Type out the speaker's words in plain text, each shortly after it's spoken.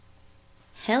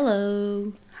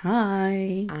Hello,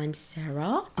 Hi. I'm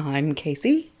Sarah, I'm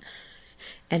Casey.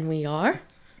 and we are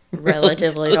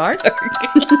Relatively Dark.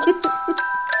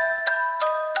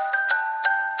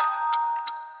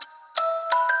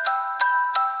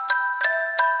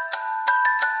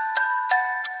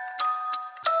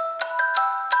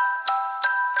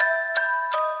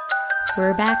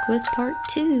 We're back with part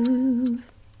 2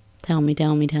 Tell me.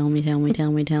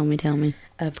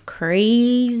 of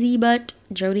Crazy Butt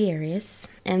Jodi Arias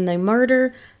and the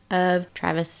murder of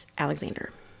Travis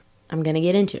Alexander. I'm going to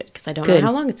get into it because I don't know Good.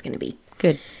 how long it's going to be.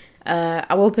 Good.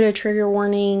 I will put a trigger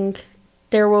warning.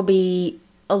 There will be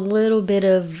a little bit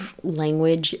of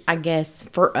language, I guess,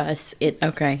 for us. It's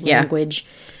Okay, yeah. language.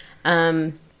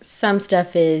 Some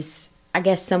stuff is, I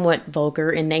guess, somewhat vulgar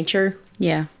in nature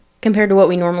Yeah. compared to what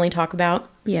we normally talk about.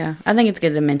 Yeah. I think it's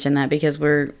good to mention that because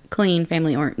we're clean, I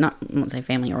won't say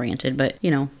family oriented, but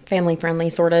Family friendly,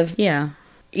 sort of, yeah.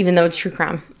 even though it's true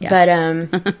crime. Yeah.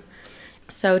 But,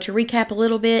 so to recap a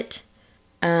little bit,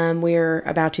 we're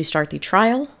about to start the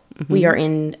trial. Mm-hmm. We are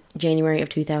in January of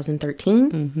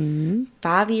 2013.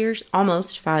 5 years,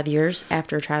 almost 5 years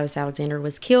after Travis Alexander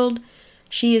was killed.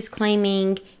 She is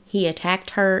claiming he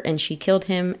attacked her and she killed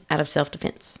him out of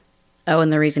self-defense. Oh,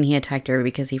 and the reason he attacked her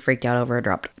because he freaked out over a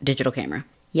dropped digital camera.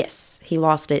 Yes, he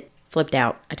lost it, flipped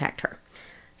out, attacked her.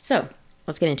 So,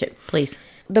 let's get into it. Please.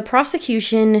 The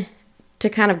prosecution, to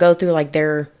kind of go through like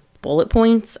their bullet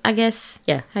points, I guess.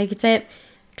 Yeah. How you could say it.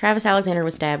 Travis Alexander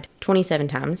was stabbed 27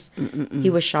 times. He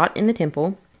was shot in the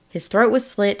temple. His throat was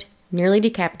slit, nearly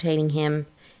decapitating him.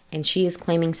 And she is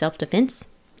claiming self-defense.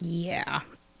 Yeah.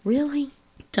 Really?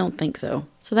 Don't think so.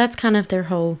 So that's kind of their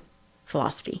whole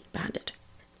philosophy behind it.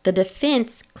 The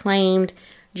defense claimed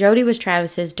Jodi was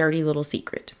Travis's dirty little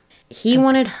secret. He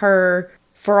wanted her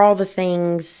for all the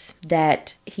things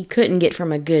that he couldn't get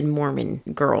from a good Mormon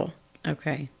girl.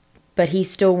 Okay. But he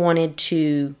still wanted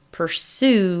to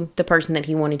pursue the person that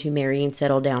he wanted to marry and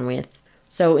settle down with.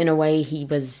 So in a way, he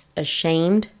was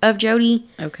ashamed of Jodi.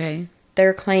 Okay.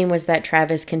 Their claim was that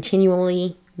Travis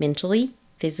continually, mentally,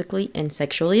 physically, and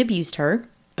sexually abused her.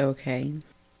 Okay.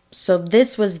 So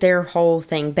this was their whole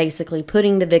thing, basically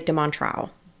putting the victim on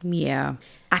trial. Yeah.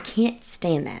 I can't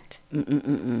stand that.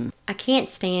 I can't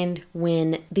stand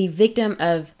when the victim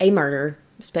of a murder,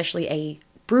 especially a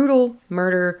brutal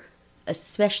murder,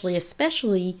 especially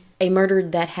a murder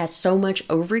that has so much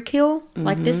overkill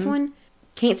like this one,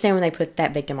 can't stand when they put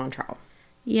that victim on trial.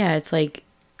 Yeah, it's like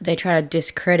they try to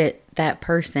discredit that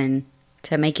person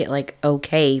to make it like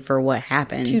okay for what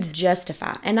happened. To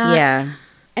justify. And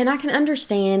I can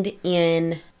understand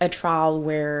in a trial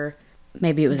where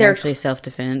Maybe it was they're- actually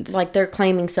self-defense. like they're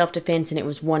claiming self-defense and it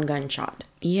was one gunshot.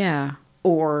 Yeah.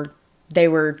 Or they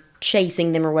were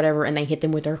chasing them or whatever and they hit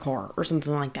them with their car or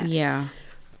something like that. Yeah.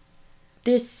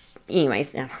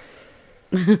 Anyways, no.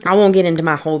 I won't get into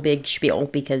my whole big spiel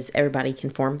because everybody can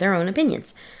form their own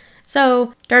opinions.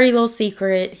 So, dirty little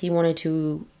secret, he wanted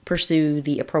to pursue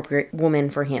the appropriate woman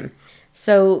for him.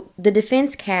 So, the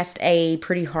defense cast a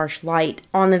pretty harsh light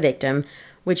on the victim,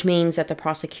 which means that the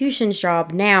prosecution's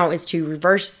job now is to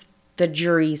reverse the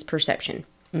jury's perception.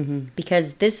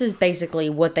 Because this is basically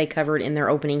what they covered in their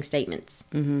opening statements.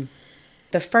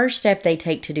 The first step they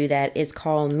take to do that is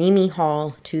call Mimi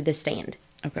Hall to the stand.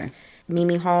 Okay.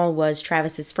 Mimi Hall was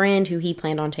Travis's friend who he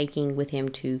planned on taking with him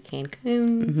to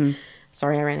Cancun.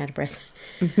 Sorry, I ran out of breath.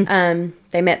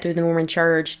 They met through the Mormon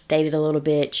church, dated a little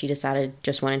bit. She decided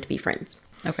just wanted to be friends.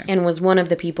 Okay. And was one of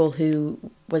the people who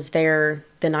was there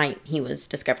the night he was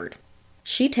discovered.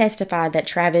 She testified that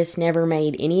Travis never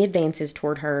made any advances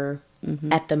toward her.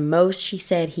 At the most, she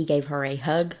said he gave her a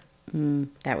hug.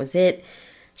 That was it.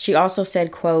 She also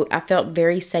said, quote, "I felt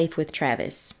very safe with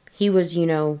Travis. He was,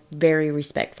 very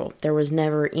respectful. There was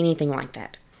never anything like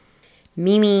that."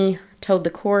 Mimi told the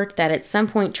court that at some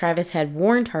point Travis had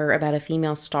warned her about a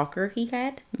female stalker he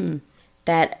had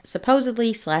that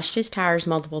supposedly slashed his tires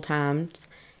multiple times,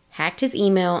 hacked his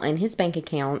email and his bank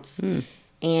accounts,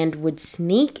 and would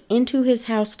sneak into his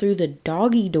house through the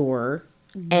doggy door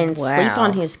and sleep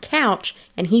on his couch,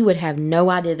 and he would have no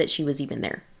idea that she was even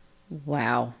there.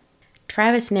 Wow.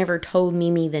 Travis never told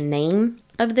Mimi the name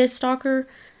of this stalker,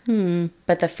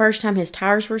 but the first time his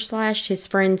tires were slashed, his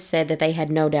friends said that they had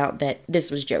no doubt that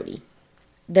this was Jodi.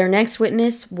 Their next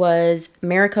witness was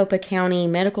Maricopa County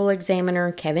Medical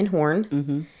Examiner Kevin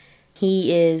Horn.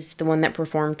 He is the one that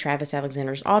performed Travis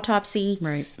Alexander's autopsy.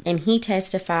 Right. And he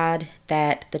testified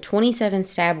that the 27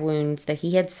 stab wounds that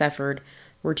he had suffered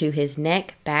were to his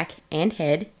neck, back, and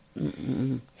head.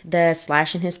 The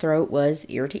slash in his throat was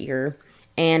ear to ear.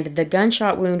 And the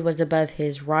gunshot wound was above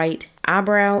his right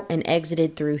eyebrow and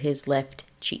exited through his left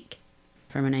cheek.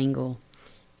 From an angle.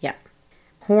 Yeah.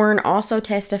 Horn also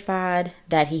testified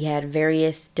that he had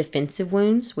various defensive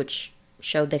wounds, which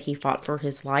showed that he fought for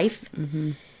his life.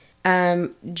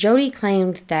 Jody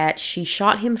claimed that she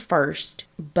shot him first,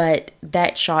 but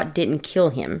that shot didn't kill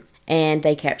him, and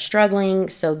they kept struggling,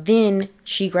 so then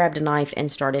she grabbed a knife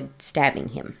and started stabbing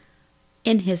him.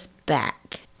 In his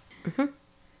back.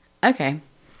 Okay,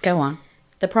 go on.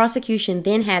 The prosecution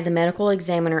then had the medical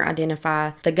examiner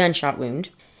identify the gunshot wound,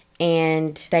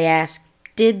 and they asked,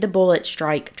 did the bullet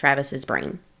strike Travis's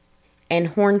brain? And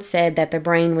Horn said that the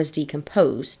brain was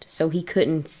decomposed, so he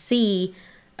couldn't see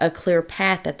a clear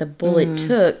path that the bullet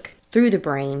took through the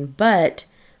brain, but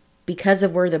because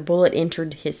of where the bullet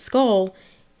entered his skull,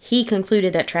 he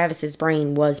concluded that Travis's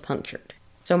brain was punctured.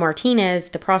 So Martinez,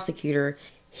 the prosecutor,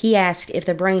 he asked if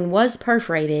the brain was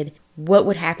perforated, what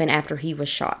would happen after he was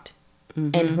shot?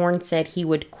 And Horn said he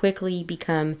would quickly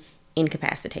become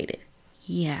incapacitated.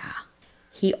 Yeah.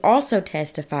 He also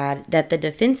testified that the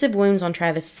defensive wounds on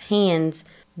Travis's hands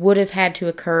would have had to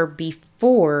occur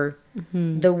before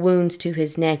the wounds to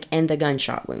his neck and the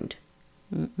gunshot wound.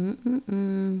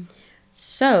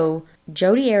 So,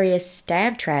 Jodi Arias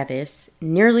stabbed Travis,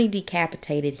 nearly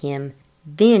decapitated him,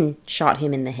 then shot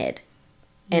him in the head,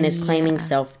 and is claiming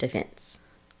self-defense.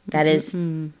 That is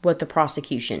what the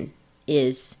prosecution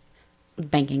is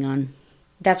banking on.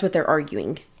 That's what they're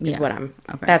arguing, is what I'm...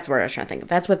 Okay. That's what I was trying to think of.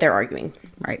 That's what they're arguing.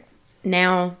 Right.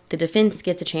 Now, the defense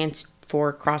gets a chance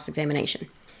for cross-examination.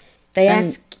 They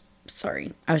ask...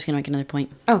 Sorry, I was going to make another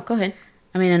point. Oh, go ahead.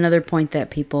 I mean, another point that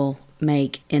people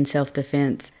make in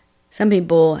self-defense. Some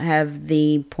people have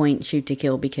the point shoot to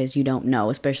kill because you don't know,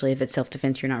 especially if it's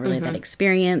self-defense, you're not really that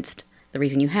experienced. The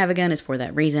reason you have a gun is for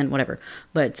that reason, whatever.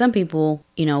 But some people,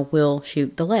 will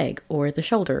shoot the leg or the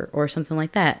shoulder or something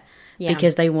like that. Yeah.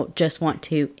 Because they just want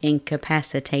to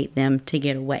incapacitate them to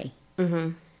get away.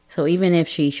 So even if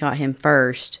she shot him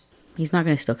first, he's not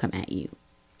going to still come at you.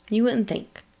 You wouldn't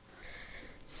think.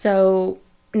 So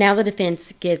now the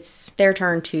defense gets their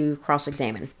turn to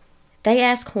cross-examine. They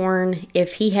ask Horn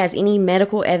if he has any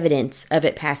medical evidence of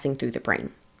it passing through the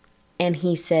brain. And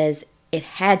he says it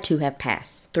had to have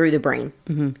passed through the brain.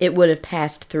 It would have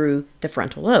passed through the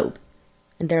frontal lobe.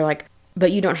 And they're like,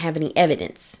 but you don't have any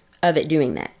evidence of it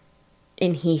doing that.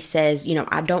 And he says,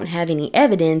 I don't have any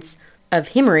evidence of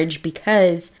hemorrhage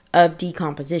because of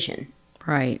decomposition.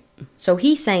 Right. So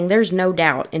he's saying there's no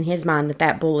doubt in his mind that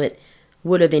that bullet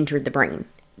would have entered the brain.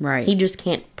 Right. He just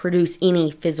can't produce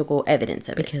any physical evidence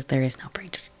of it. Because there is no brain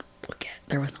to look at.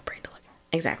 There was no brain to look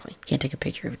at. Exactly. You can't take a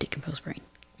picture of a decomposed brain.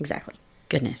 Exactly.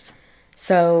 Goodness.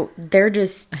 So they're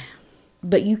just,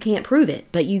 but you can't prove it.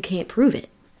 But you can't prove it.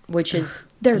 Which is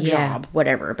their job,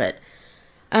 whatever. But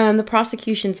the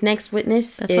prosecution's next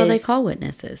witness That's what they call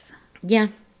witnesses. Yeah.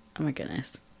 Oh my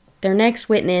goodness. Their next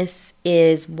witness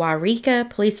is Waurika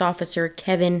police officer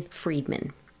Kevin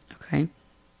Friedman. Okay.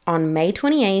 On May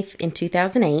 28th in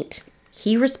 2008,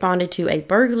 he responded to a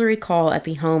burglary call at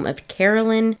the home of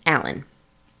Carolyn Allen.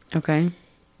 Okay.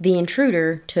 The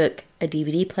intruder took a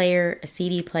DVD player, a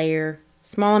CD player,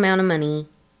 small amount of money,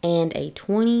 and a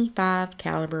 .25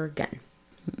 caliber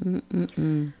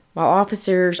gun. While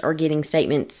officers are getting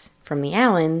statements from the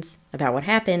Allens about what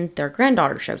happened, their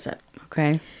granddaughter shows up.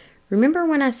 Okay. Remember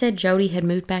when I said Jodi had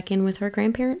moved back in with her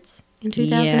grandparents in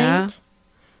 2008? Yeah.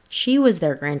 She was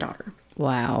their granddaughter.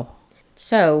 Wow.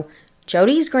 So,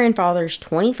 Jodi's grandfather's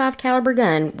 .25 caliber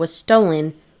gun was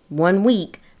stolen 1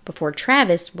 week before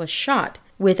Travis was shot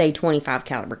with a .25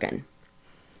 caliber gun.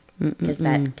 Because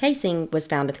that casing was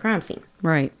found at the crime scene.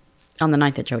 Right. On the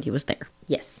night that Jodi was there.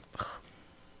 Yes.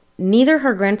 Neither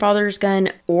her grandfather's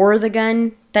gun or the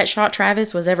gun that shot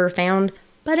Travis was ever found,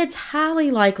 but it's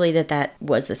highly likely that that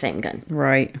was the same gun.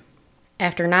 Right.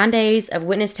 After 9 days of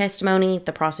witness testimony,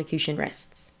 the prosecution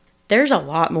rests. There's a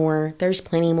lot more. There's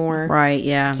plenty more. Right,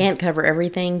 yeah. Can't cover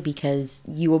everything because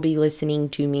you will be listening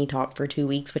to me talk for 2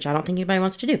 weeks, which I don't think anybody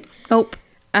wants to do. Nope.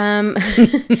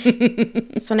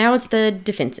 So now it's the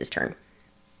defense's turn.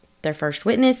 Their first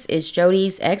witness is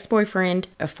Jodi's ex-boyfriend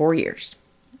of 4 years.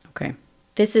 Okay.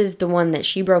 This is the one that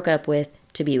she broke up with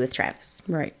to be with Travis.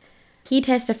 Right. He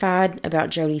testified about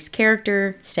Jodi's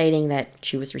character, stating that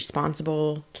she was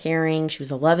responsible, caring, she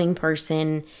was a loving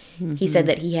person. He said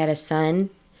that he had a son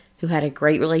who had a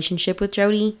great relationship with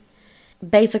Jodi.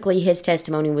 Basically, his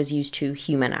testimony was used to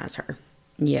humanize her.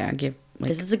 Yeah,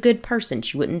 this is a good person.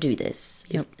 She wouldn't do this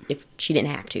if she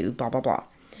didn't have to, blah, blah, blah.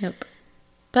 Yep.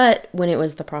 But when it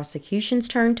was the prosecution's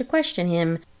turn to question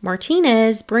him,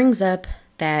 Martinez brings up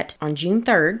that on June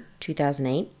 3rd,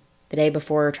 2008, the day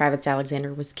before Travis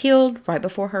Alexander was killed, right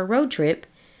before her road trip,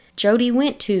 Jodi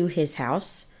went to his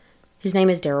house whose name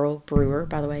is Daryl Brewer,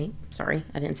 by the way. Sorry,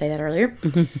 I didn't say that earlier.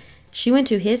 She went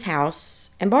to his house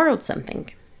and borrowed something.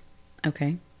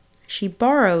 Okay. She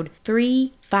borrowed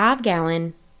 3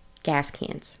 5-gallon gas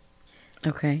cans.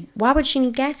 Okay. Why would she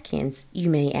need gas cans, you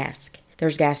may ask?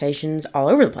 There's gas stations all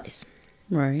over the place.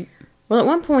 Right. Well, at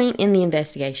one point in the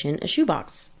investigation, a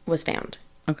shoebox was found.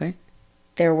 Okay.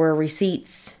 There were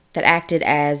receipts that acted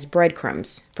as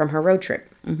breadcrumbs from her road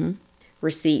trip. Mm-hmm.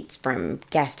 Receipts from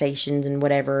gas stations and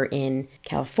whatever in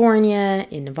California,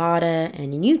 in Nevada,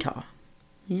 and in Utah.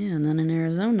 Yeah, and then in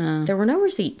Arizona. There were no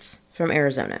receipts from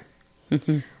Arizona.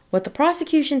 What the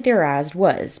prosecution theorized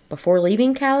was, before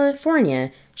leaving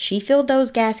California, she filled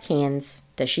those gas cans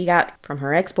that she got from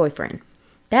her ex-boyfriend.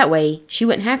 That way, she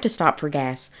wouldn't have to stop for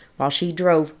gas while she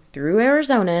drove through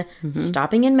Arizona,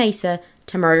 stopping in Mesa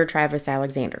to murder Travis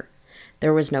Alexander.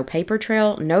 There was no paper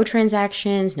trail, no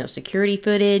transactions, no security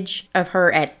footage of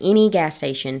her at any gas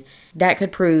station that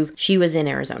could prove she was in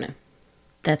Arizona.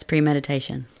 That's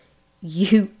premeditation.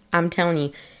 I'm telling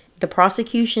you, the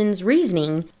prosecution's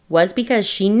reasoning was because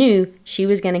she knew she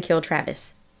was going to kill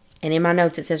Travis. And in my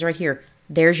notes, it says right here,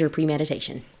 there's your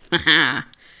premeditation. I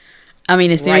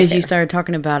mean, as soon Right as you there. started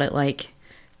talking about it, like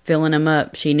filling them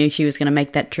up, she knew she was going to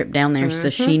make that trip down there. So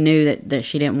she knew that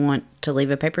she didn't want to leave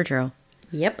a paper trail.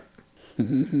 Yep.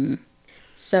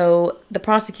 So the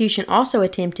prosecution also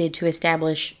attempted to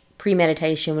establish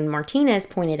premeditation when Martinez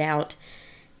pointed out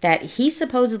that he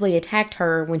supposedly attacked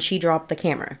her when she dropped the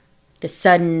camera. The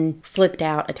sudden flipped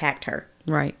out attacked her.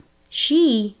 Right.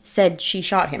 She said she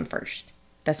shot him first.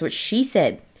 That's what she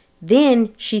said.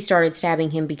 Then she started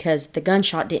stabbing him because the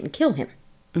gunshot didn't kill him.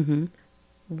 Mm-hmm.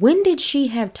 When did she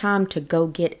have time to go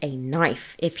get a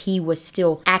knife if he was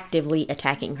still actively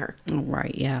attacking her? Oh,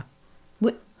 right, yeah.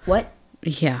 What?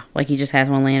 Yeah, like he just has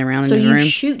one laying around So in his you room.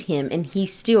 shoot him and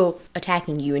he's still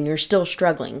attacking you and you're still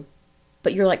struggling.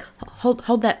 But you're like,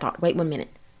 hold that thought. Wait 1 minute.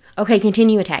 Okay,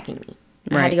 continue attacking me.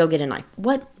 I had Right. to go get a knife.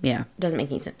 What? Yeah. Doesn't make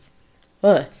any sense.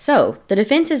 So, the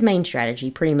defense's main strategy,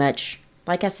 pretty much,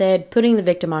 like I said, putting the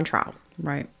victim on trial.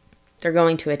 Right. They're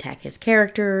going to attack his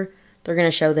character. They're going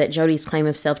to show that Jody's claim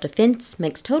of self-defense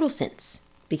makes total sense.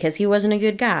 Because he wasn't a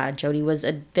good guy. Jody was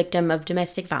a victim of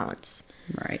domestic violence.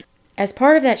 Right. As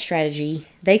part of that strategy,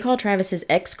 they called Travis's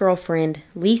ex-girlfriend,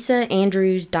 Lisa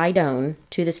Andrews Didone,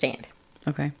 to the stand.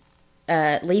 Okay.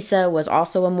 Lisa was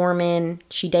also a Mormon.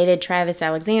 She dated Travis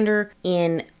Alexander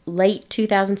in late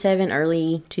 2007,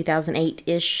 early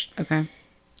 2008-ish. Okay.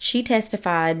 She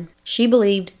testified she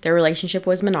believed their relationship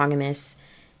was monogamous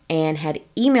and had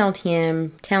emailed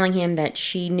him telling him that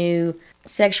she knew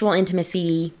sexual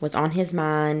intimacy was on his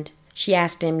mind. She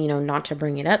asked him, not to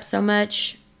bring it up so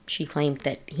much. She claimed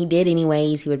that he did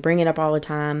anyways. He would bring it up all the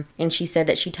time. And she said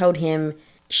that she told him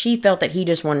she felt that he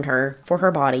just wanted her for her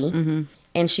body. Mm-hmm.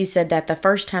 And she said that the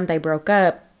first time they broke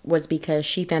up was because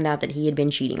she found out that he had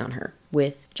been cheating on her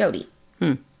with Jody.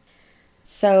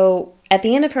 So at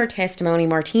the end of her testimony,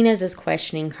 Martinez is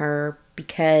questioning her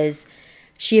because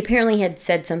she apparently had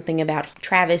said something about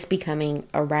Travis becoming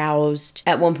aroused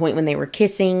at one point when they were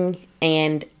kissing,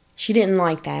 and she didn't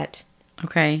like that.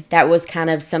 Okay. That was kind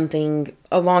of something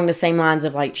along the same lines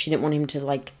of, like, she didn't want him to,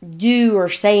 like, do or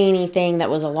say anything that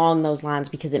was along those lines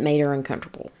because it made her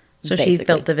uncomfortable. So basically.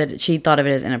 she thought of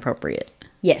it as inappropriate.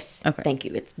 Yes. Okay. Thank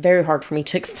you. It's very hard for me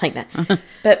to explain that.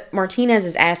 But Martinez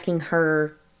is asking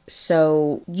her,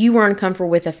 so you were uncomfortable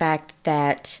with the fact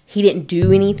that he didn't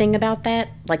do anything about that?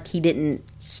 Like, he didn't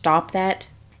stop that?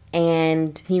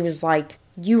 And he was like,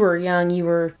 you were young, you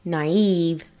were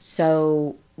naive,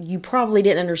 so you probably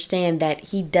didn't understand that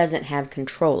he doesn't have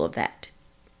control of that.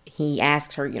 He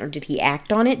asks her, did he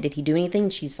act on it? Did he do anything?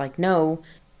 She's like, no.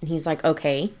 And he's like,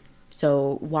 okay,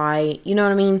 so why, you know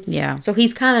what I mean? Yeah. So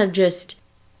he's kind of just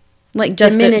Like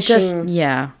diminishing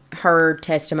yeah. her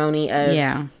testimony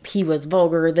of he was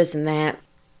vulgar, this and that.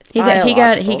 It's He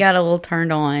biological. got a little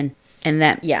turned on, and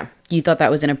that Yeah. you thought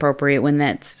that was inappropriate when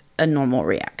that's a normal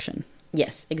reaction.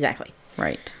 Yes, exactly.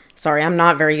 Right. Sorry, I'm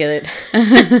not very good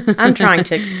at I'm trying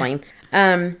to explain.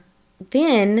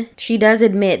 Then she does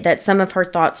admit that some of her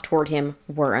thoughts toward him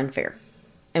were unfair.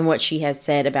 And what she has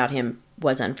said about him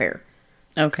was unfair.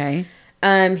 Okay.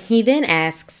 He then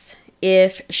asks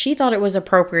if she thought it was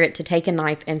appropriate to take a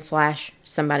knife and slash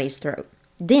somebody's throat.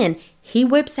 Then he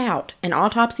whips out an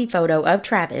autopsy photo of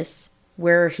Travis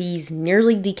where he's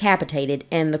nearly decapitated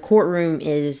and the courtroom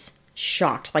is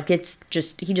shocked. Like, it's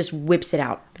just, he just whips it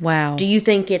out. Wow. Do you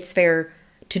think it's fair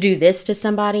to do this to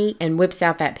somebody? And whips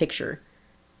out that picture.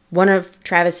 One of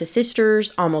Travis's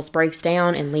sisters almost breaks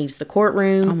down and leaves the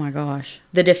courtroom. Oh my gosh.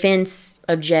 The defense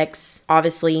objects,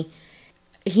 obviously.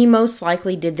 He most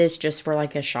likely did this just for,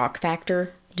 like, a shock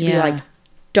factor. To be Yeah. like,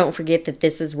 don't forget that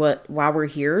this is why we're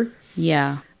here.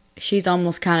 Yeah. She's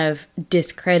almost kind of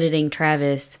discrediting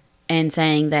Travis and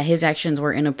saying that his actions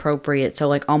were inappropriate. So,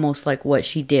 like, almost like what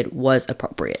she did was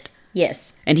appropriate.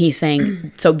 Yes. And he's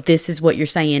saying, so this is what you're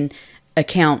saying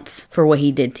accounts for what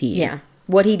he did to you. Yeah.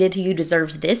 What he did to you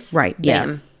deserves this. Right,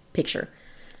 yeah. Picture.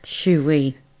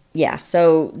 Shoo-wee. Yeah,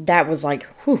 so that was like,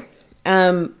 whew.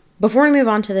 Before we move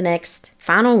on to the next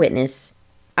final witness,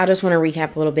 I just want to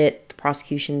recap a little bit the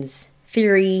prosecution's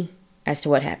theory as to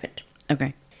what happened.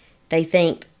 Okay. They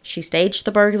think she staged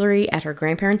the burglary at her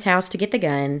grandparents' house to get the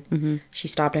gun. Mm-hmm. She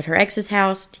stopped at her ex's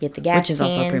house to get the gas Which is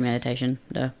cans. also premeditation.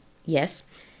 Duh. Yes.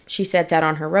 She sets out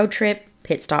on her road trip,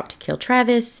 pit stop to kill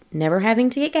Travis, never having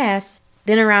to get gas,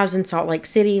 then arrives in Salt Lake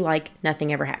City like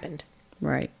nothing ever happened.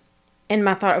 Right. And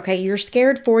my thought, okay, you're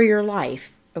scared for your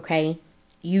life, okay?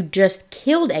 You just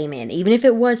killed a man, even if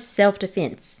it was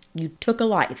self-defense. You took a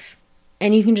life.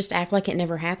 And you can just act like it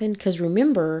never happened? Because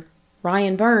remember,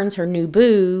 Ryan Burns, her new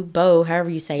beau, however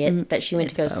you say it, that she went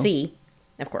to go see.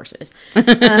 Of course it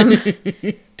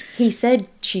is. He said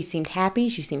she seemed happy,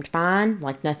 she seemed fine,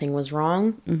 like nothing was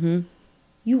wrong. Mm-hmm.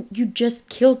 You just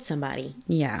killed somebody.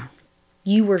 Yeah.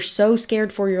 You were so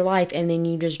scared for your life, and then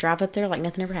you just drive up there like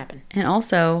nothing ever happened. And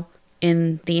also,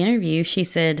 in the interview, she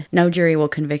said, no jury will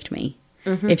convict me.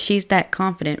 Mm-hmm. If she's that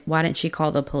confident, why didn't she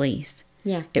call the police?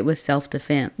 Yeah. It was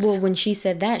self-defense. Well, when she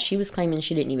said that, she was claiming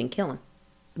she didn't even kill him.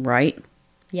 Right?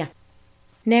 Yeah.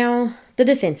 Now, the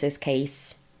defense's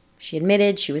case. She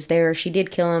admitted she was there. She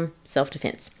did kill him.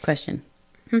 Self-defense. Question.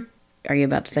 Are you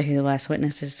about to say who the last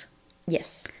witness is?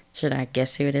 Yes. Should I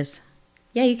guess who it is?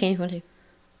 Yeah, you can if you want to.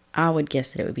 I would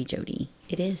guess that it would be Jody.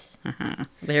 It is.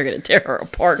 They're going to tear her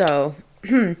apart. So,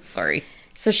 Sorry.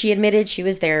 So she admitted she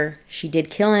was there. She did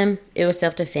kill him. It was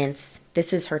self-defense.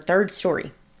 This is her third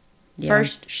story. Yeah.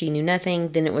 First, she knew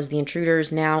nothing. Then it was the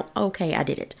intruders. Now, okay, I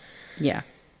did it. Yeah.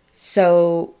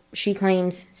 So she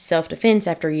claims self-defense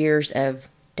after years of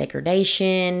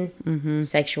degradation,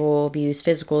 sexual abuse,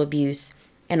 physical abuse.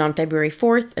 And on February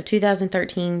 4th of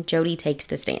 2013, Jody takes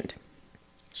the stand.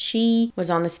 She was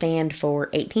on the stand for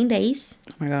 18 days.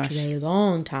 Oh my gosh. Which is a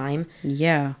long time.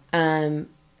 Yeah. I'm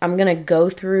going to go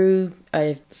through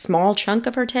a small chunk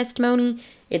of her testimony.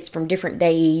 It's from different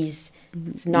days.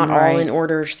 It's not all in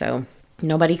order, so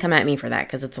nobody come at me for that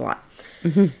because it's a lot.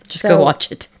 Mm-hmm. Just go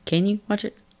watch it. Can you watch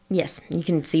it? Yes. You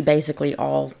can see basically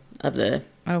all of the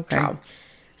trial.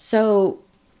 So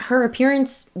her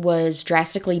appearance was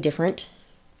drastically different.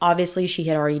 Obviously, she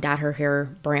had already dyed her hair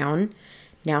brown.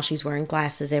 Now she's wearing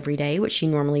glasses every day, which she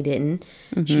normally didn't.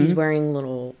 Mm-hmm. She's wearing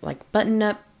little, like,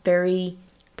 button-up, very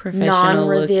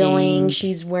non-revealing.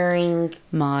 She's wearing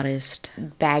modest,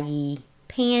 baggy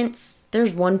pants.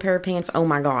 There's one pair of pants. Oh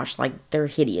my gosh, like they're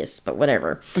hideous, but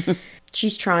whatever.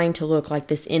 She's trying to look like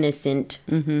this innocent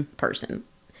person.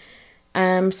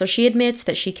 So she admits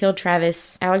that she killed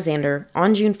Travis Alexander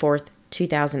on June 4th,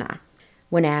 2009.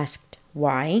 When asked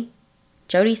why,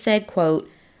 Jody said, quote,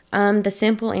 the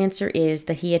simple answer is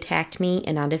that he attacked me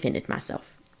and I defended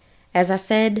myself. As I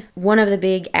said, one of the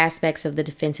big aspects of the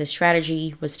defense's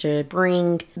strategy was to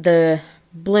bring the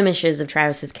blemishes of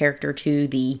Travis's character to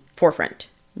the forefront.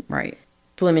 Right.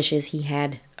 Blemishes he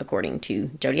had, according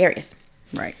to Jodi Arias.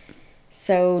 Right.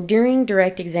 So during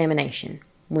direct examination,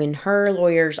 when her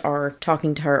lawyers are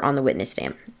talking to her on the witness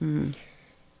stand,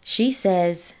 she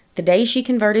says the day she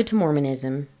converted to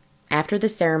Mormonism, after the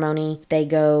ceremony, they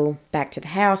go back to the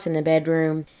house in the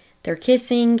bedroom. They're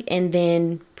kissing and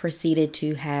then proceeded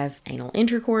to have anal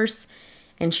intercourse.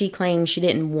 And she claims she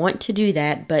didn't want to do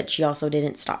that, but she also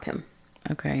didn't stop him.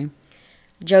 Okay.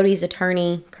 Jody's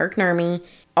attorney, Kirk Nurmi,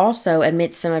 also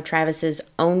admits some of Travis's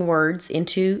own words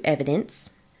into evidence.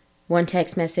 One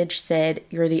text message said,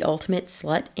 "You're the ultimate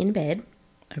slut in bed."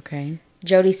 Okay.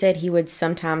 Jody said he would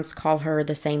sometimes call her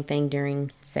the same thing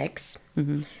during sex.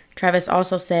 Mm-hmm. Travis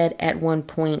also said at one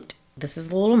point, this is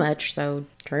a little much, so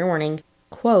trigger warning,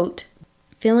 quote,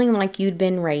 "Feeling like you'd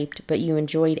been raped, but you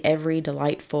enjoyed every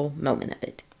delightful moment of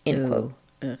it," end quote.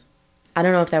 I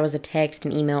don't know if that was a text,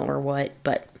 an email, or what,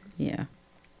 but yeah.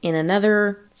 In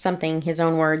another something, his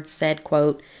own words said,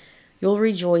 quote, "You'll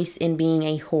rejoice in being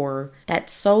a whore. That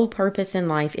sole purpose in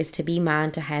life is to be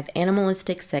mine to have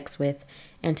animalistic sex with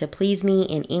and to please me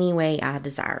in any way I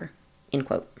desire," end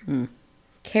quote.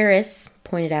 Karis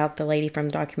pointed out, the lady from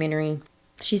the documentary,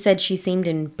 she said she seemed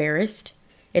embarrassed.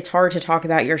 It's hard to talk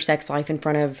about your sex life in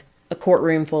front of a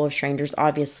courtroom full of strangers,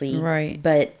 obviously. Right.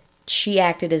 But she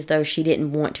acted as though she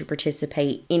didn't want to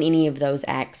participate in any of those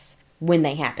acts when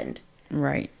they happened.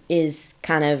 Right. Is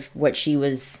kind of what she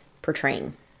was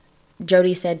portraying.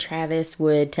 Jody said Travis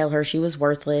would tell her she was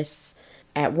worthless,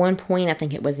 At one point, I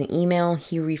think it was an email,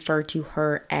 he referred to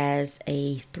her as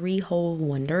a three-hole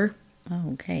wonder.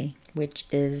 Oh, okay. Which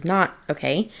is not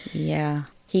okay. Yeah.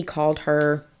 He called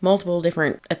her multiple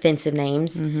different offensive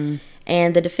names. Mm-hmm.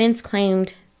 And the defense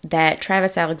claimed that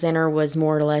Travis Alexander was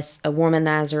more or less a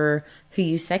womanizer who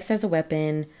used sex as a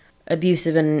weapon,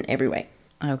 abusive in every way.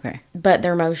 Okay. But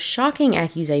their most shocking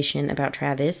accusation about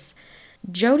Travis,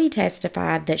 Jody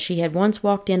testified that she had once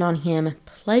walked in on him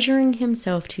pleasuring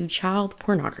himself to child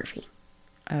pornography.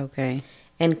 Okay.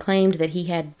 And claimed that he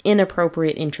had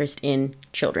inappropriate interest in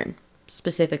children,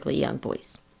 specifically young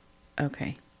boys.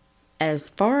 Okay. As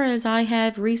far as I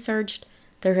have researched,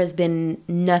 there has been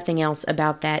nothing else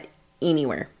about that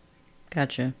anywhere.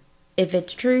 Gotcha. If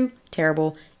it's true,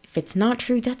 terrible. If it's not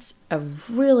true, that's a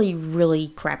really, really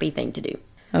crappy thing to do.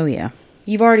 Oh, yeah.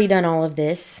 You've already done all of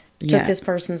this. Yeah. Took this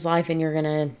person's life and you're going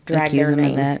to drag Accuse their them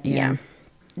name. of that, yeah.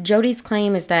 Jody's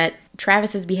claim is that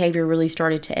Travis's behavior really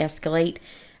started to escalate.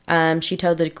 She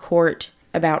told the court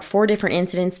about 4 different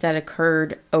incidents that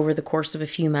occurred over the course of a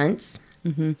few months.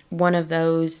 Mm-hmm. One of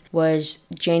those was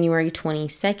January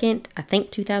 22nd, I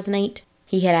think 2008.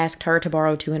 He had asked her to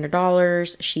borrow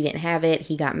 $200. She didn't have it.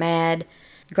 He got mad,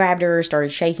 grabbed her,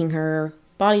 started shaking her,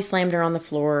 body slammed her on the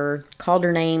floor, called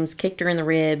her names, kicked her in the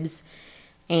ribs.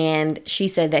 And she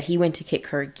said that he went to kick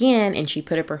her again, and she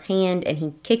put up her hand, and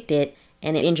he kicked it,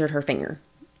 and it injured her finger.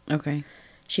 Okay.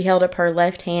 She held up her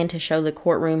left hand to show the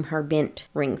courtroom her bent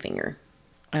ring finger.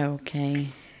 Okay.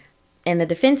 And the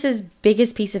defense's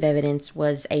biggest piece of evidence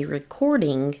was a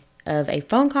recording of a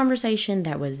phone conversation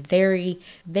that was very,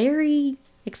 very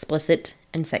explicit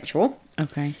and sexual.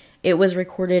 Okay. It was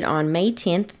recorded on May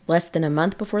 10th, less than a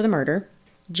month before the murder.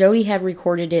 Jody had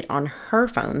recorded it on her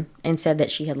phone and said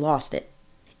that she had lost it.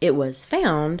 It was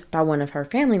found by one of her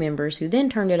family members who then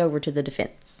turned it over to the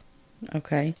defense.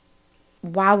 Okay.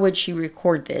 Why would she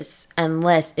record this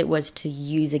unless it was to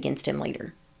use against him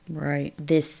later? Right.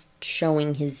 This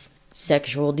showing his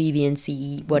sexual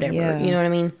deviancy, whatever. Yeah. You know what I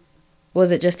mean?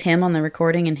 Was it just him on the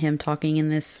recording and him talking in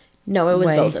this No, it was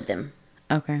way? both of them.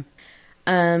 Okay.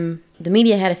 The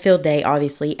media had a field day,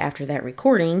 obviously, after that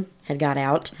recording had got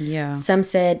out. Yeah. Some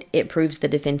said it proves the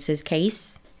defense's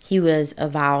case. He was a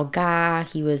vile guy.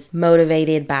 He was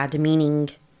motivated by demeaning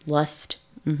lust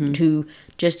to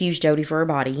just use Jody for her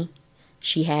body.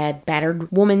 She had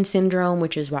battered woman syndrome,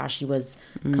 which is why she was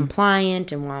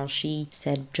compliant and why she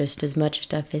said just as much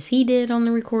stuff as he did on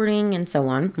the recording and so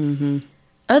on. Mm-hmm.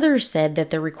 Others said that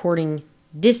the recording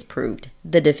disproved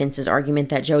the defense's argument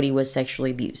that Jody was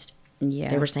sexually abused. Yeah.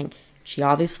 They were saying she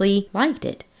obviously liked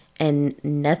it, and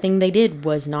nothing they did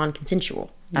was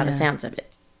non-consensual by the sounds of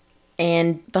it.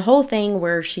 And the whole thing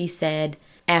where she said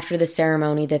after the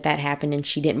ceremony that happened and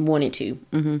she didn't want it to,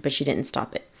 but she didn't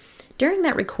stop it. During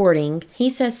that recording, he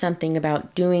says something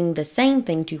about doing the same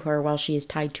thing to her while she is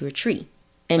tied to a tree.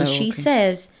 And she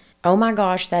says, "Oh my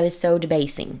gosh, that is so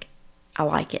debasing. I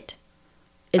like it,"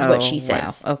 is what she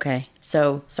says. Wow. Okay.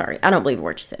 So, sorry, I don't believe a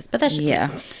word she says, but that's just me.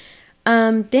 Yeah.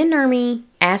 Then Nurmi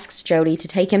asks Jody to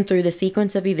take him through the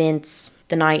sequence of events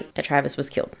the night that Travis was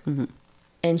killed. Mm-hmm.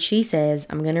 And she says,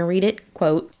 I'm going to read it,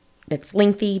 quote, it's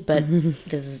lengthy, but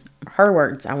this is her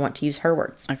words. I want to use her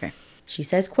words. Okay. She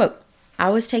says, quote, I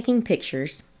was taking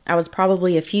pictures. I was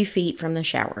probably a few feet from the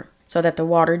shower so that the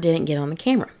water didn't get on the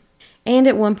camera. And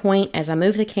at one point, as I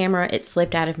moved the camera, it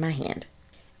slipped out of my hand.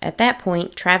 At that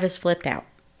point, Travis flipped out.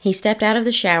 He stepped out of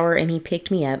the shower and he picked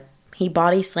me up. He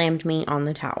body slammed me on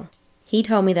the towel. He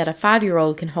told me that a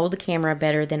 5-year-old can hold the camera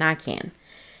better than I can.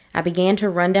 I began to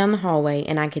run down the hallway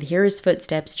and I could hear his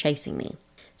footsteps chasing me.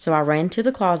 So I ran to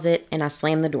the closet and I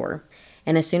slammed the door.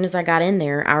 And as soon as I got in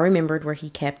there, I remembered where he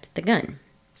kept the gun.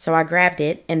 So I grabbed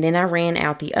it and then I ran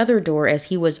out the other door as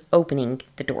he was opening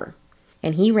the door.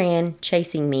 And he ran,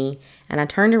 chasing me, and I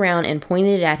turned around and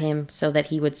pointed at him so that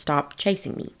he would stop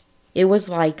chasing me. It was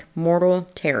like mortal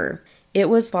terror. It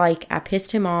was like I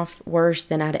pissed him off worse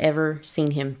than I'd ever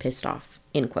seen him pissed off,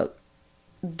 end quote.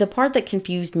 The part that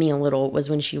confused me a little was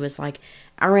when she was like,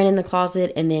 I ran in the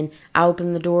closet and then I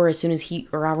opened the door as soon as I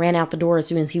ran out the door as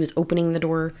soon as he was opening the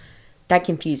door. That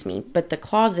confused me. But the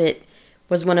closet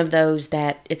was one of those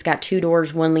that it's got 2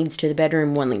 doors. One leads to the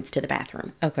bedroom, one leads to the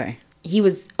bathroom. Okay. He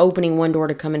was opening one door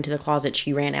to come into the closet.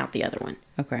 She ran out the other one.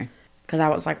 Okay. Because I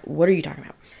was like, what are you talking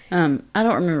about? I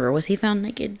don't remember. Was he found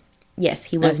naked? Yes,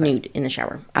 he was nude in the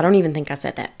shower. I don't even think I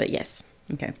said that, but yes.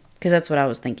 Okay. Because that's what I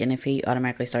was thinking. If he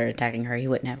automatically started attacking her, he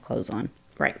wouldn't have clothes on.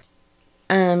 Right.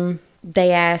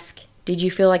 They ask, did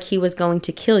you feel like he was going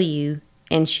to kill you?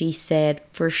 And she said,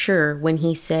 for sure. When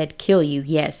he said kill you,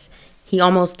 yes. He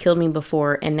almost killed me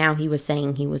before, and now he was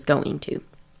saying he was going to.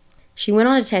 She went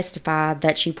on to testify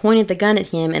that she pointed the gun at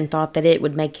him and thought that it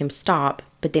would make him stop,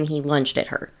 but then he lunged at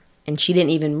her. And she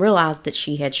didn't even realize that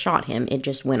she had shot him. It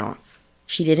just went off.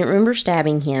 She didn't remember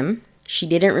stabbing him. She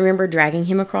didn't remember dragging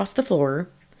him across the floor.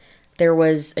 There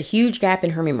was a huge gap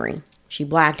in her memory. She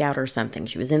blacked out or something.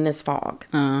 She was in this fog.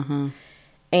 Uh-huh.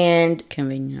 And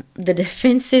Convenient. the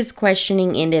defense's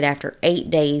questioning ended after 8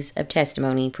 days of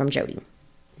testimony from Jodi.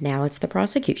 Now it's the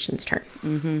prosecution's turn.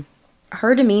 Mm-hmm.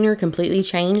 Her demeanor completely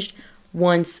changed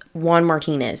once Juan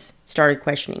Martinez started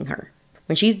questioning her.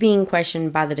 When she's being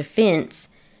questioned by the defense,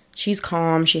 she's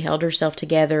calm. She held herself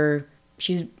together.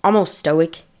 She's almost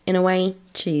stoic in a way.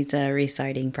 She's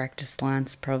reciting practice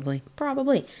lines, probably.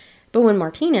 Probably. But when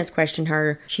Martinez questioned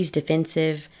her, she's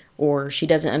defensive, or she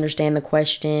doesn't understand the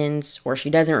questions, or she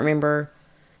doesn't remember.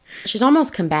 She's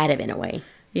almost combative in a way.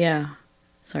 Yeah.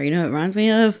 Sorry, you know what it reminds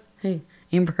me of? Who?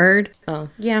 Amber Heard. Oh,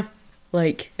 yeah.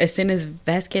 Like, as soon as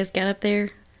Vasquez got up there.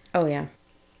 Oh, yeah.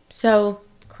 So,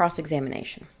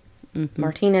 cross-examination. Mm-hmm.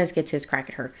 Martinez gets his crack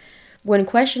at her. When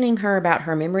questioning her about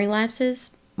her memory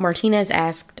lapses, Martinez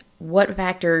asked what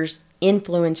factors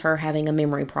influence her having a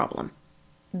memory problem.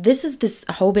 This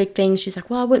whole big thing. She's like,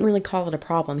 well, I wouldn't really call it a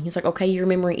problem. He's like, okay, your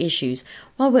memory issues.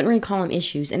 Well, I wouldn't really call them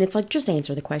issues. And it's like, just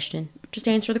answer the question. Just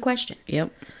answer the question.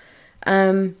 Yep.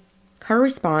 Her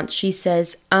response, she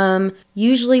says,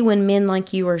 usually when men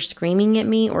like you are screaming at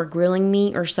me or grilling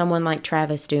me or someone like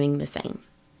Travis doing the same.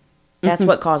 That's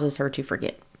what causes her to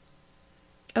forget.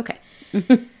 Okay.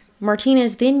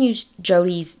 Martinez then used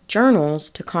Jodi's journals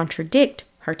to contradict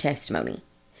her testimony.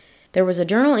 There was a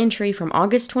journal entry from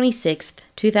August 26th,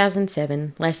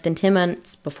 2007, less than 10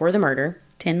 months before the murder.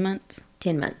 10 months?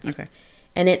 10 months. Okay.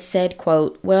 And it said,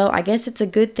 quote, well, I guess it's a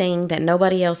good thing that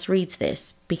nobody else reads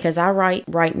this, because I write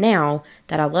right now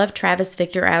that I love Travis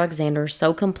Victor Alexander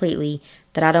so completely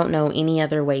that I don't know any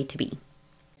other way to be.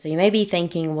 So you may be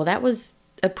thinking, well, that was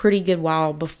a pretty good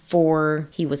while before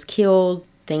he was killed.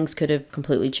 Things could have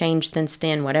completely changed since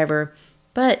then, whatever.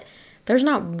 But there's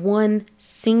not one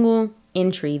single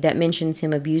entry that mentions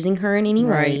him abusing her in any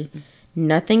way. Right.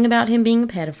 Nothing about him being a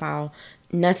pedophile.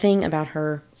 Nothing about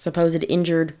her supposed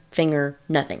injured finger.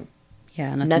 Nothing.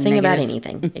 Yeah, Nothing about negative.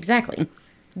 anything. Exactly.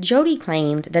 Jodi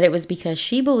claimed that it was because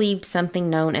she believed something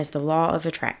known as the law of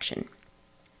attraction.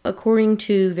 According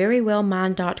to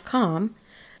verywellmind.com,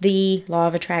 the law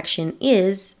of attraction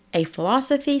is a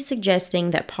philosophy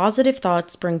suggesting that positive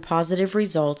thoughts bring positive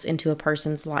results into a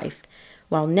person's life,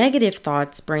 while negative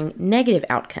thoughts bring negative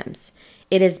outcomes.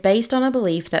 It is based on a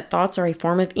belief that thoughts are a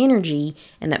form of energy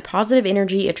and that positive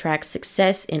energy attracts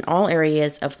success in all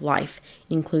areas of life,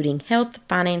 including health,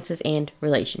 finances, and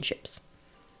relationships.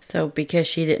 So because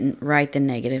she didn't write the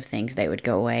negative things, they would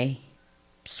go away?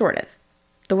 Sort of.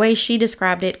 The way she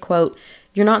described it, quote,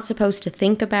 you're not supposed to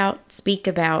think about, speak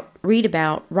about, read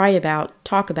about, write about,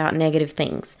 talk about negative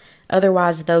things.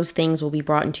 Otherwise, those things will be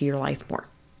brought into your life more.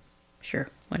 Sure.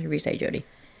 Whatever you say, Jodi.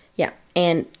 Yeah,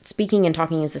 and speaking and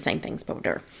talking is the same thing, spoke to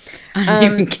her. I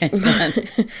didn't even catch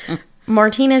that.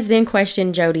 Martinez then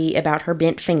questioned Jodi about her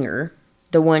bent finger,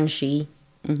 the one she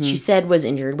said was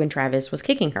injured when Travis was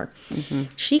kicking her. Mm-hmm.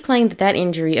 She claimed that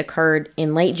injury occurred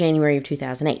in late January of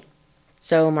 2008.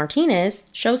 So Martinez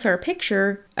shows her a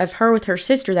picture of her with her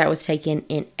sister that was taken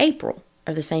in April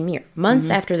of the same year, months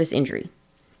after this injury.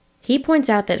 He points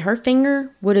out that her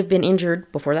finger would have been injured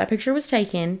before that picture was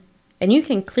taken, and you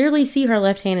can clearly see her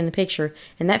left hand in the picture,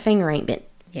 and that finger ain't bent.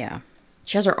 Yeah.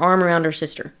 She has her arm around her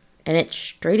sister, and it's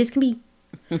straight as can be.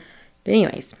 But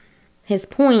anyways, his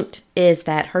point is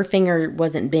that her finger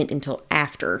wasn't bent until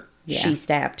after she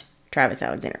stabbed Travis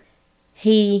Alexander.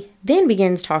 He then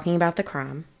begins talking about the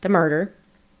crime, the murder.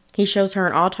 He shows her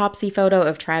an autopsy photo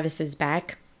of Travis's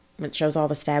back, which shows all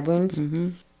the stab wounds. Mm-hmm.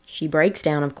 She breaks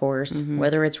down, of course,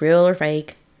 whether it's real or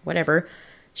fake, whatever.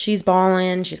 She's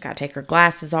bawling. She's got to take her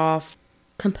glasses off.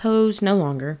 Composed no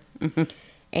longer. Mm-hmm.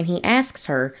 And he asks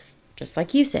her, just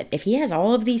like you said, if he has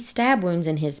all of these stab wounds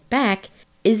in his back,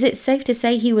 is it safe to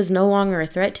say he was no longer a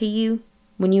threat to you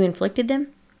when you inflicted them?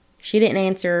 She didn't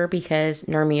answer because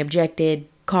Nurmi objected,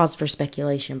 cause for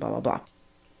speculation, blah, blah, blah.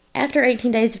 After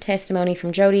 18 days of testimony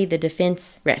from Jodi, the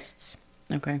defense rests.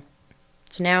 Okay.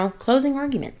 So now, closing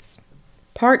arguments.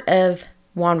 Part of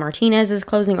Juan Martinez's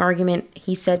closing argument,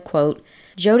 he said, quote,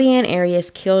 Jodi Ann Arias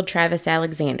killed Travis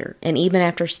Alexander, and even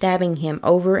after stabbing him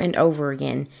over and over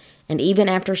again, and even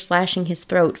after slashing his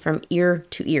throat from ear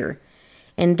to ear,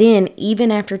 and then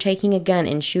even after taking a gun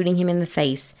and shooting him in the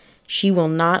face, she will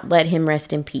not let him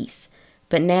rest in peace.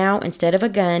 But now, instead of a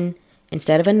gun,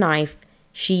 instead of a knife,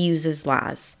 she uses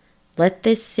lies. Let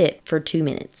this sit for 2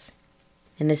 minutes.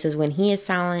 And this is when he is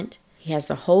silent. He has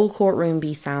the whole courtroom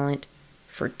be silent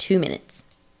for 2 minutes.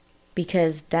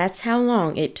 because that's how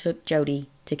long it took Jody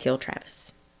to kill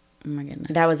Travis. Oh my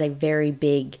goodness. That was a very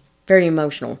big, very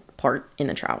emotional part in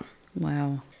the trial.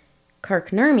 Wow.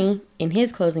 Kirk Nurmi, in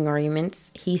his closing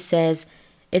arguments, he says,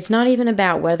 "It's not even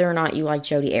about whether or not you like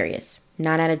Jodi Arias.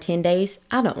 9 out of 10 days,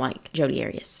 I don't like Jodi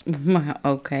Arias."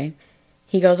 Okay.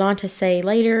 He goes on to say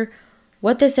later,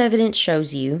 "What this evidence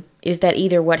shows you is that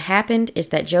either what happened is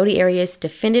that Jodi Arias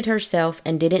defended herself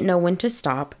and didn't know when to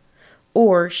stop,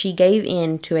 or she gave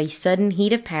in to a sudden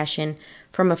heat of passion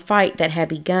from a fight that had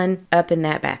begun up in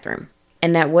that bathroom.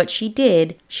 And that what she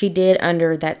did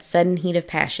under that sudden heat of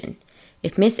passion.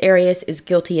 If Miss Arias is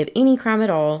guilty of any crime at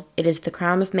all, it is the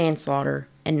crime of manslaughter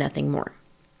and nothing more."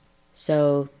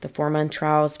 So the 4-month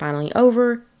trial is finally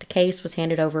over. The case was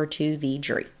handed over to the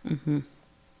jury.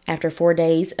 After 4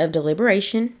 days of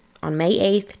deliberation, on May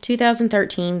 8th,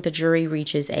 2013, the jury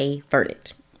reaches a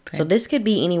verdict. Okay. So this could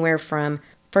be anywhere from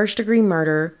first-degree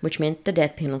murder, which meant the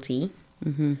death penalty,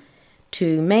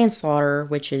 to manslaughter,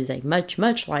 which is a much,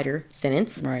 much lighter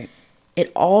sentence. Right. It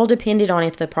all depended on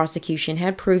if the prosecution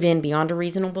had proven beyond a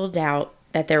reasonable doubt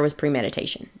that there was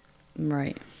premeditation.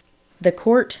 Right. The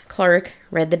court clerk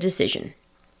read the decision.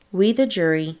 "We, the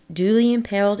jury, duly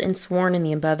impelled and sworn in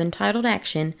the above entitled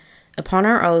action, upon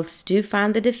our oaths do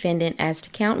find the defendant as to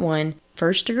count 1,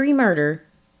 first-degree murder,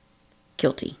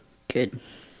 guilty." Good.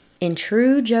 In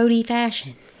true Jodi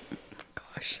fashion.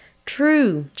 Gosh.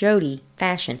 True Jodi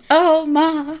fashion. Oh,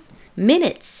 my.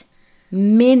 Minutes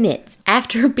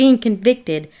after being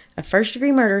convicted of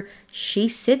first-degree murder, she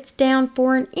sits down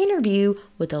for an interview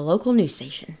with a local news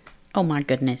station. Oh, my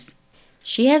goodness.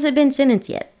 She hasn't been sentenced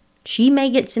yet. She may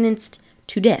get sentenced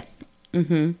to death.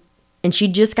 And she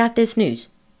just got this news.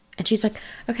 And she's like,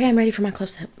 "Okay, I'm ready for my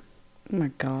close-up." Oh,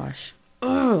 my gosh.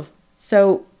 Oh.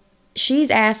 So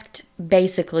she's asked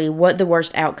basically what the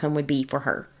worst outcome would be for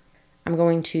her. I'm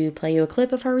going to play you a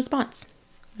clip of her response.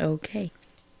 Okay.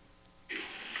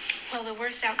 Well, the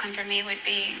worst outcome for me would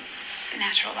be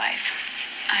natural life.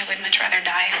 I would much rather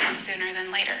die sooner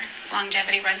than later.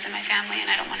 Longevity runs in my family, and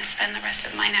I don't want to spend the rest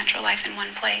of my natural life in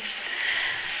one place.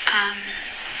 I'm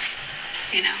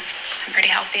pretty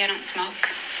healthy. I don't smoke,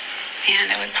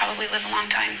 and I would probably live a long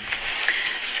time.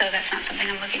 So that's not something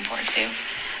I'm looking forward to.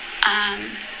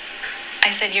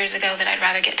 I said years ago that I'd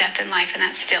rather get death than life, and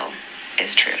that still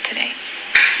is true today.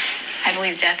 I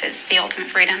believe death is the ultimate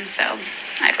freedom, so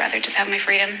I'd rather just have my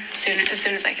freedom as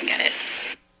soon as I can get it.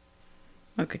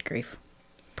 Oh, good grief.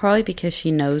 Probably because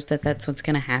she knows that that's what's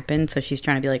going to happen, so she's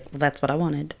trying to be like, well, that's what I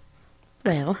wanted.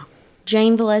 Well,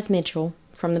 Jane Velez Mitchell,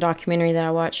 from the documentary that I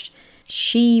watched,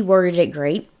 she worded it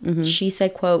great. She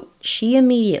said, quote, "She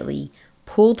immediately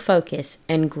pulled focus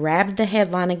and grabbed the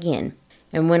headline again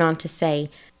and went on to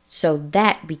say, so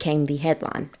that became the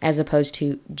headline, as opposed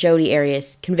to Jodi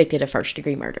Arias convicted of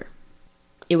first-degree murder.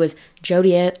 It was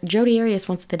Jodi Arias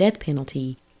wants the death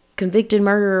penalty. Convicted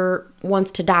murderer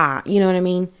wants to die. You know what I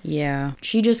mean? Yeah.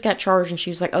 She just got charged and she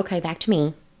was like, okay, back to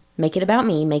me. Make it about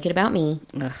me. Make it about me."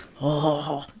 Ugh.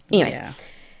 Oh. Anyways, Yeah.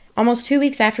 almost 2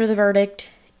 weeks after the verdict,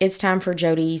 it's time for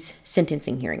Jodi's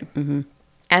sentencing hearing.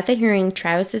 At the hearing,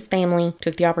 Travis's family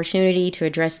took the opportunity to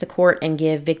address the court and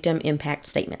give victim impact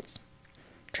statements.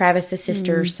 Travis's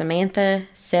sister, Samantha,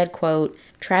 said, quote,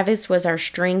 "Travis was our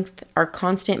strength, our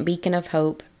constant beacon of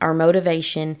hope, our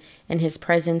motivation, and his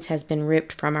presence has been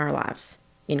ripped from our lives,"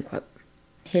 end quote.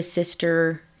 His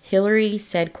sister, Hillary,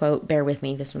 said, quote, bear with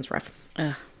me, this one's rough.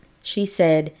 She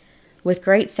said, "With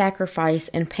great sacrifice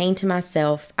and pain to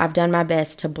myself, I've done my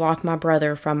best to block my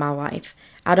brother from my life.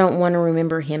 I don't want to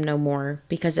remember him no more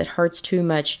because it hurts too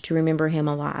much to remember him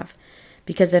alive.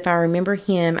 Because if I remember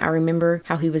him, I remember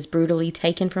how he was brutally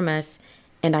taken from us,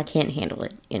 and I can't handle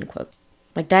it," end quote.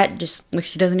 Like that just... Like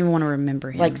she doesn't even want to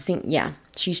remember him. yeah,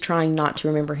 she's trying not to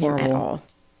remember him at Horrible.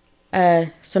 all.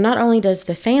 So not only does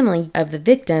the family of the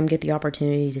victim get the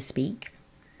opportunity to speak,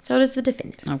 so does the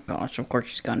defendant. Oh, gosh. Of course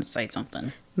she's going to say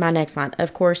something. My next line,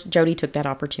 of course, Jodi took that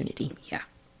opportunity. Yeah.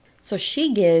 So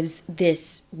she gives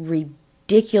this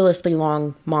ridiculously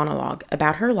long monologue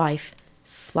about her life,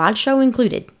 slideshow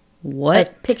included.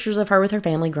 What? Pictures of her with her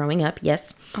family growing up,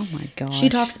 yes. Oh, my gosh. She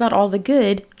talks about all the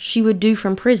good she would do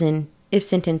from prison if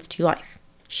sentenced to life.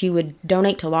 She would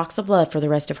donate to Locks of Love for the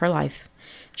rest of her life.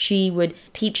 She would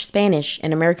teach Spanish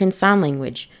and American Sign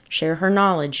Language, share her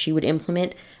knowledge. She would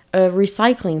implement a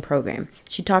recycling program.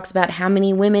 She talks about how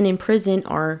many women in prison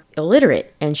are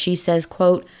illiterate, and she says,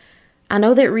 quote, "I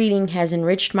know that reading has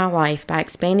enriched my life by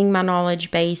expanding my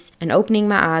knowledge base and opening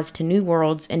my eyes to new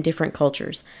worlds and different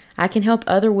cultures. I can help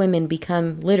other women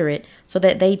become literate so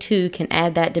that they too can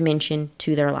add that dimension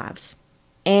to their lives."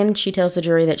 And she tells the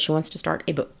jury that she wants to start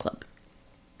a book club.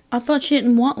 I thought she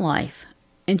didn't want life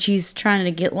And she's trying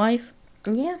to get life?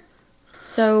 Yeah.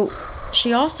 So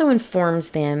she also informs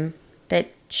them that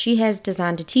she has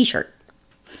designed a t-shirt.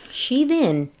 She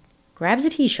then grabs a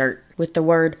t-shirt with the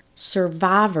word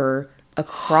survivor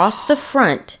across the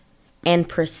front and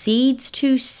proceeds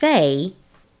to say,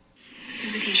 This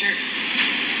is the t-shirt,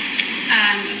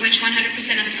 which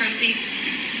 100% of the proceeds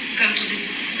go to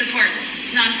support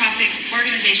nonprofit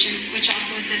organizations which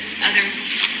also assist other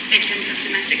victims of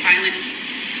domestic violence.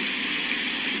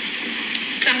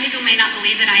 Some people may not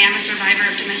believe that I am a survivor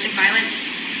of domestic violence.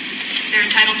 They're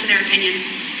entitled to their opinion.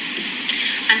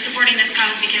 I'm supporting this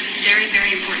cause because it's very,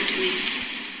 very important to me.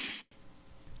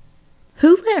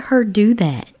 Who let her do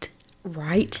that?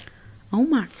 right? Oh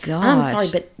my gosh. I'm sorry,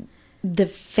 but the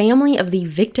family of the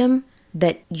victim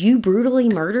that you brutally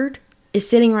murdered is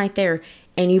sitting right there,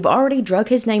 and you've already drug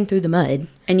his name through the mud,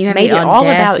 And you have made the it all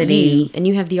about audacity- you, and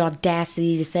you have the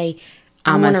audacity to say,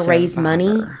 I I'm a want to raise money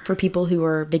survivor. for people who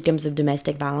are victims of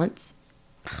domestic violence.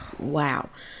 Wow.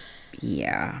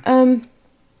 Yeah.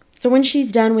 So when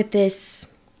she's done with this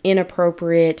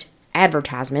inappropriate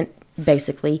advertisement,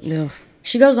 basically, Ugh.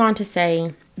 she goes on to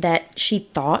say that she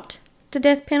thought the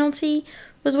death penalty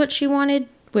was what she wanted,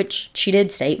 which she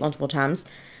did state multiple times.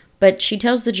 But she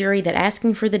tells the jury that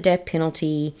asking for the death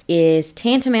penalty is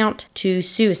tantamount to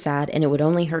suicide and it would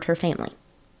only hurt her family.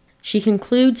 She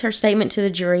concludes her statement to the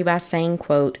jury by saying,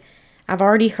 quote, I've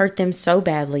already hurt them so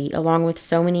badly, along with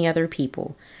so many other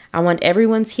people. I want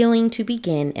everyone's healing to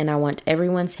begin, and I want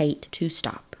everyone's hate to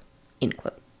stop. End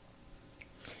quote.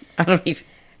 I don't even...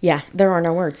 Yeah, there are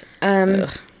no words.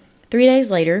 3 days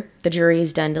later, the jury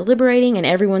is done deliberating, and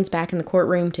everyone's back in the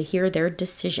courtroom to hear their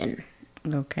decision.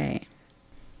 Okay.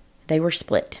 They were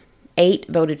split. 8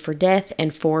 voted for death,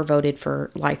 and 4 voted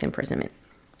for life imprisonment.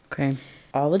 Okay.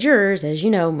 All the jurors, as you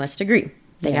know, must agree.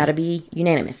 They Yeah. got to be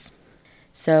unanimous.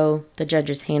 So the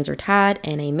judge's hands are tied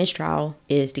and a mistrial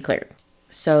is declared.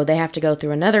 So they have to go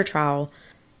through another trial.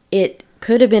 It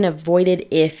could have been avoided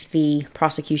if the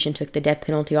prosecution took the death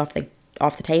penalty off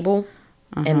the table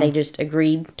and they just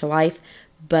agreed to life.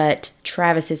 But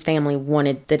Travis's family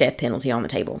wanted the death penalty on the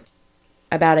table.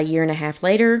 About a year and a half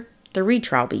later, the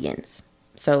retrial begins.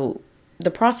 So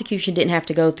the prosecution didn't have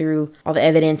to go through all the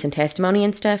evidence and testimony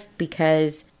and stuff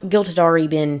because guilt had already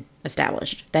been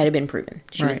established. That had been proven.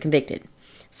 She was Right. convicted.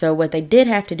 So what they did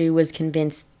have to do was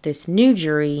convince this new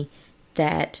jury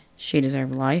that She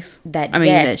deserved life? That I mean,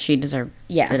 death- that she deserved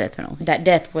yeah, the death penalty. that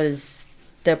death was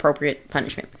the appropriate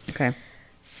punishment. Okay.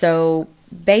 So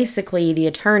basically, the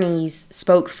attorneys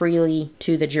spoke freely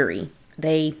to the jury.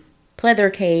 They pled their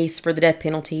case for the death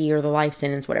penalty or the life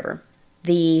sentence, whatever.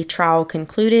 The trial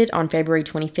concluded on February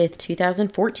 25th,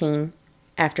 2014.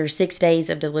 After 6 days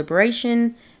of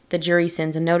deliberation, the jury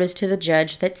sends a notice to the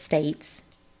judge that states,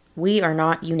 "We are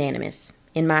not unanimous.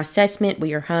 In my assessment,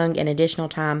 we are hung and additional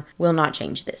time will not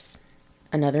change this."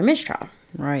 Another mistrial.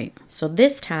 Right. So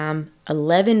this time,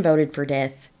 11 voted for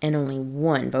death and only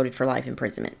 1 voted for life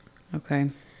imprisonment. Okay.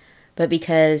 But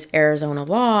because Arizona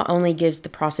law only gives the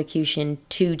prosecution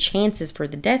 2 chances for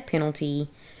the death penalty,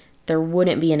 there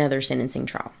wouldn't be another sentencing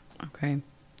trial. Okay.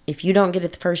 If you don't get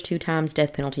it the first 2 times,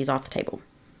 death penalty is off the table.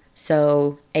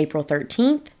 So April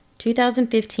 13th,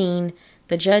 2015,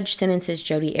 the judge sentences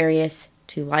Jodi Arias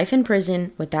to life in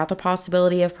prison without the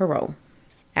possibility of parole.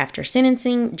 After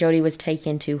sentencing, Jodi was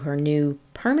taken to her new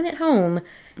permanent home,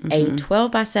 a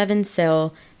 12-by-7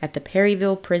 cell at the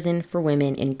Perryville Prison for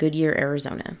Women in Goodyear,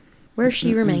 Arizona, where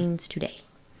she remains today.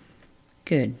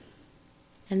 Good.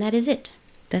 And that is it.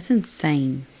 That's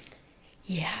insane.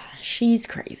 Yeah, she's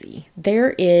crazy.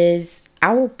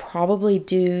 I will probably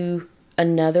do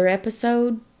another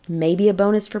episode, maybe a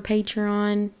bonus for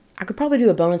Patreon. I could probably do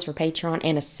a bonus for Patreon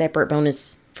and a separate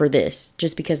bonus for this,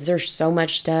 just because there's so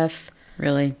much stuff.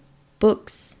 Really?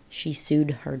 Books. She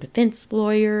sued her defense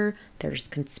lawyer. There's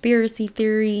conspiracy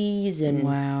theories. And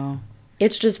Wow.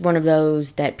 it's just one of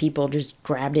those that people just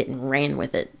grabbed it and ran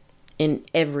with it in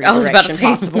every I was about to direction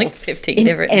say, possible. like, 15 in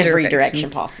different every direction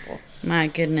directions. possible. My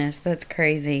goodness, that's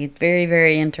crazy. Very,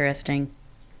 very interesting.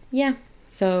 Yeah.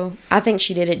 So I think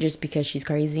she did it just because she's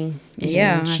crazy. And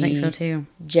Yeah, I think so she's too.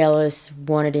 Jealous,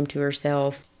 wanted him to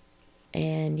herself.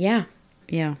 And yeah.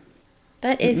 Yeah.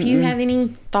 But if you have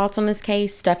any thoughts on this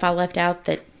case, stuff I left out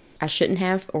that I shouldn't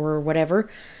have or whatever,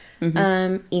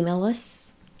 email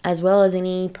us, as well as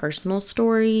any personal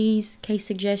stories, case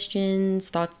suggestions,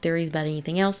 thoughts, theories about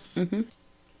anything else.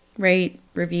 Rate,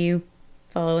 review,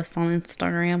 follow us on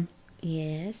Instagram,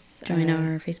 Yes. join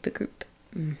our Facebook group.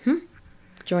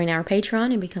 Join our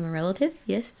Patreon and become a relative.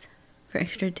 Yes, for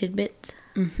extra tidbits.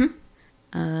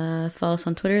 Follow us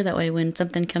on Twitter. That way when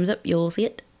something comes up, you'll see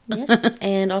it. Yes,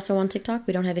 and also on TikTok.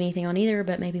 We don't have anything on either,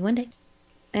 but maybe one day.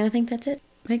 And I think that's it.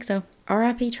 I think so.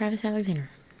 R.I.P. Travis Alexander.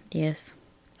 Yes.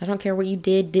 I don't care what you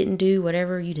did, didn't do,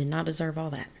 whatever. You did not deserve all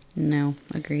that. No,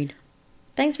 agreed.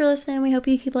 Thanks for listening. We hope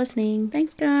you keep listening.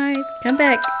 Thanks, guys. Come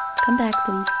back. Come back,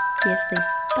 please. Yes, please.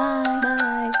 Bye.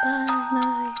 Bye. Bye.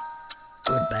 Bye.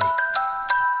 Goodbye.